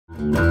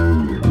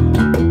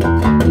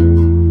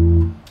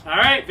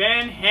Alright,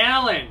 Van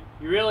Halen,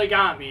 you really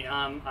got me.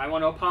 I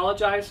want to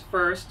apologize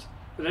first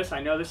for this.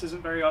 I know this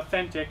isn't very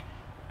authentic.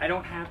 I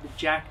don't have the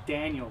Jack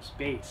Daniels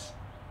bass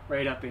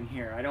right up in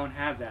here. I don't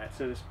have that,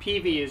 so this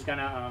PV is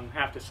gonna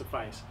have to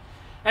suffice.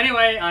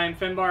 Anyway, I'm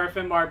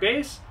Finbar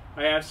Bass.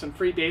 I have some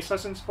free bass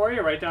lessons for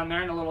you right down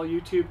there in a little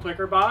YouTube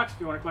clicker box if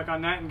you want to click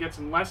on that and get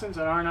some lessons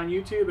that aren't on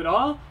YouTube at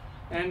all.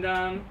 And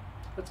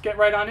let's get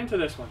right on into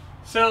this one.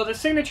 So the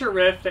signature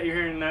riff that you're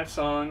hearing in that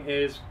song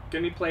is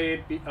going to be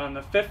played on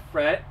the 5th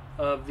fret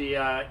of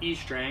the E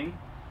string.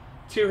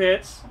 2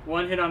 hits,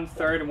 1 hit on the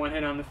 3rd and 1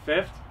 hit on the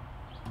 5th.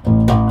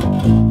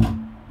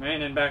 Right,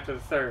 and then back to the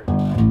 3rd.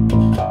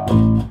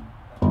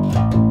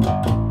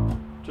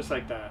 Just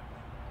like that.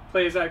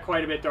 Plays that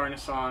quite a bit during the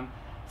song.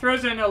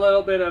 Throws in a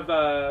little bit of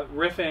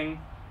riffing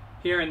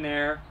here and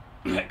there.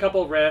 A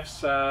couple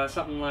riffs,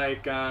 something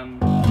like,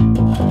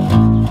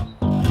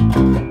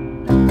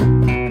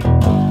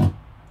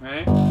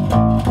 right?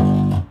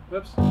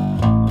 Whoops.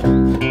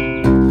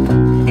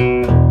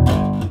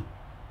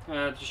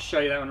 Just show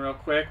you that one real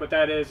quick. What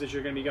that is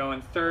you're going to be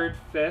going 3rd,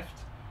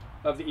 5th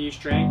of the E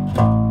string,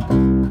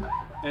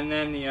 and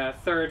then the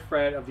 3rd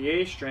fret of the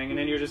A string, and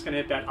then you're just going to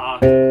hit that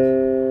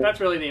octave. That's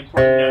really the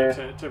important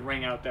note to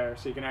ring out there,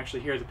 so you can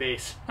actually hear the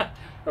bass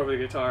over the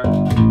guitar.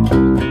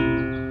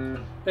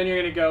 Then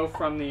you're going to go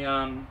from the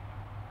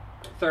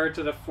 3rd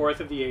to the 4th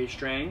of the A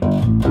string,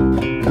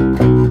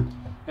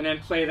 and then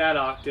play that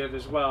octave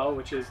as well,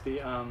 which is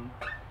the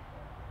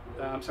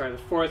the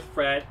 4th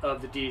fret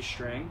of the D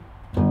string.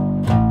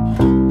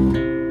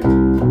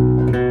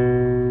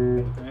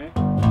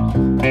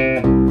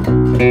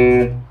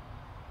 Okay.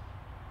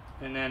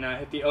 And then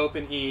hit the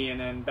open E, and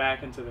then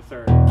back into the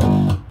 3rd.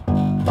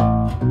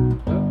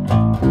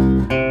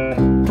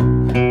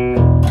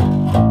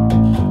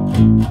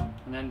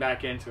 And then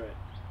back into it.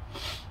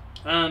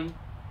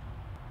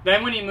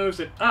 Then when he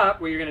moves it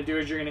up, what you're going to do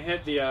is you're going to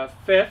hit the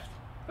 5th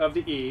of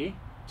the E,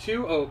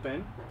 2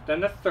 open, then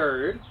the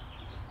 3rd.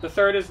 The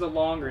 3rd is the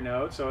longer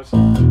note, so it's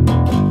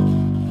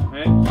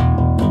right.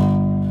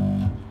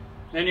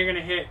 Then you're going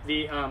to hit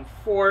the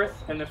 4th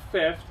and the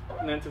 5th,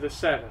 and then to the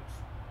 7th.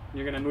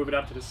 You're going to move it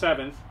up to the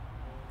 7th,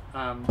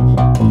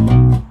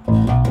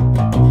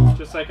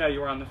 just like how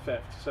you were on the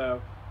 5th.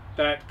 So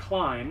that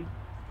climb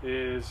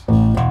is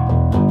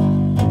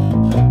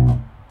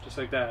just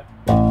like that.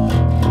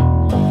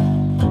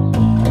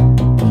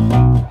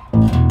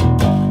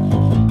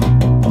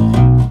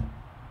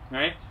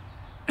 Right?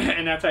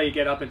 And that's how you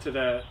get up into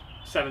the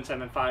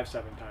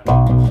 7-7-5-7 kind of.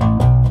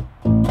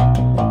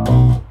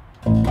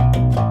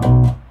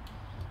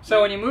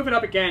 So when you move it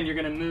up again, you're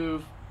going to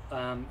move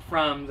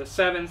from the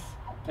 7th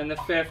and the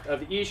 5th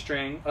of the E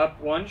string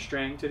up 1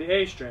 string to the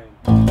A string.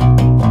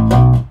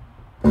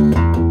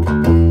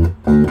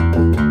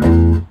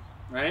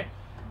 Right?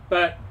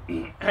 But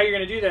how you're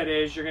going to do that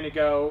is you're going to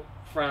go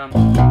from,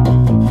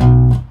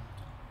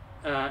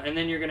 and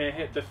then you're going to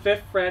hit the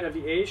 5th fret of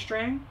the A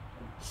string,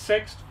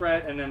 6th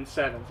fret, and then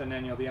 7th, and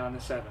then you'll be on the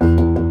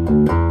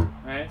 7th.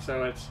 Right?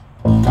 So it's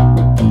a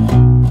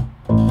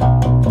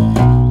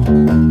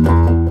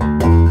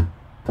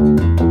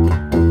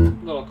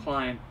little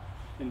climb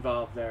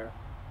involved there.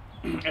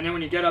 And then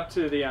when you get up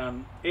to the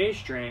A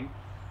string,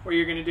 what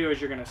you're going to do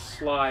is you're going to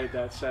slide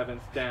that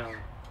 7th down,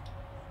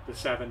 the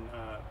 7th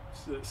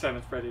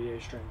fret of the A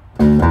string.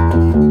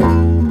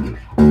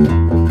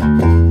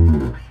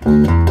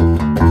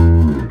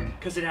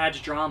 Because it adds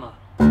drama.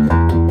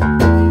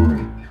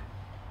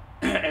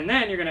 And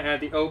then you're going to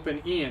add the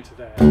open E into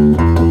that.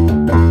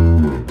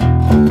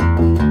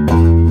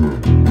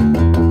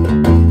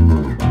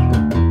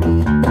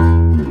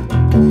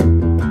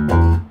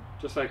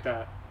 Just like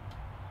that.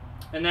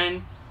 And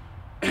then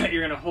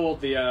you're going to hold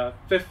the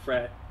 5th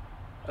fret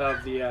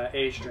of the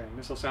A string.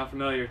 This will sound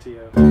familiar to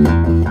you.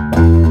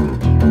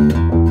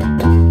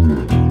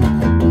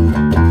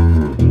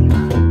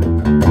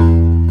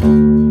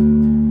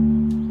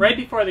 Right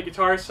before the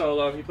guitar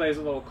solo, he plays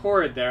a little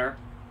chord there.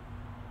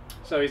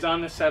 So he's on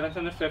the 7th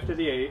and the 5th of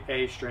the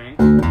A string.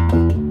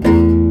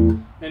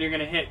 Then you're going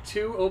to hit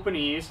 2 open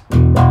E's,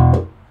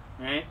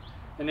 right?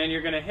 And then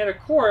you're going to hit a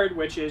chord,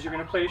 which is you're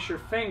going to place your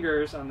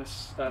fingers on the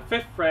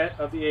 5th fret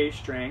of the A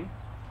string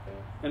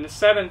and the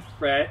 7th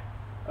fret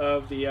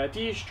of the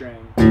D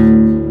string.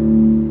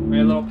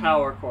 Right, a little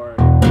power chord.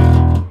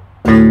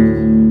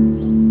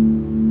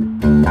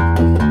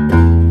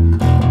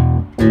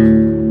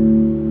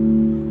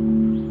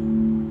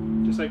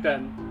 Just like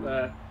that.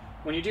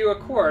 When you do a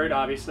chord,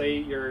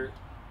 obviously, you're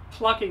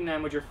plucking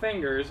them with your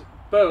fingers,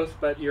 both,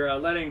 but you're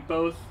letting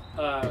both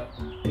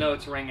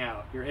notes ring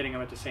out. You're hitting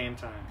them at the same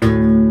time.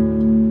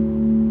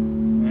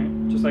 Right?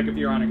 Just like if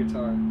you're on a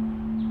guitar.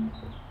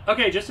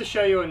 Okay, just to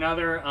show you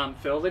another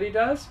fill that he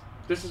does.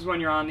 This is when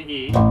you're on the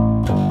E.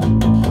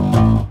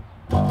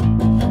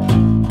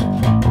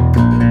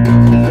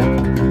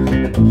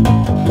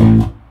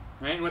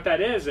 Right? And what that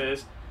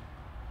is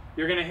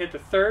you're going to hit the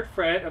 3rd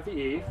fret of the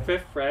E,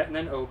 5th fret, and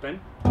then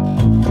open.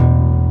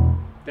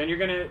 Then you're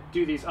going to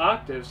do these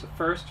octaves, the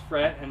first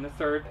fret and the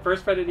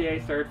first fret of the A,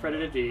 third fret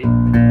of the D,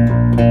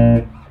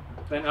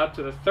 then up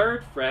to the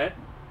third fret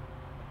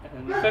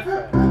and the fifth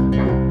fret.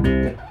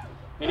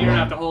 And you don't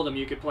have to hold them,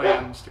 you could play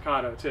them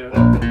staccato too.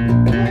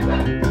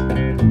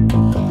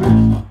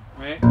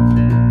 Right?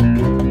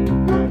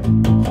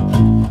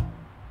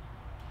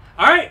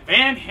 Alright,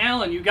 Van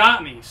Halen, you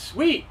got me.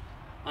 Sweet!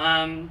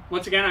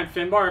 Once again, I'm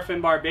Finbar,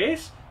 Finbar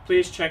Bass.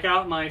 Please check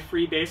out my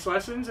free bass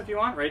lessons if you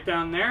want, right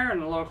down there in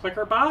the little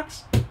clicker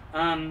box.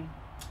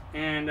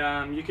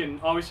 You can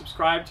always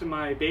subscribe to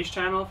my bass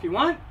channel if you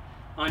want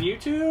on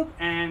YouTube.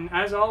 And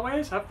as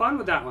always, have fun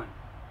with that one.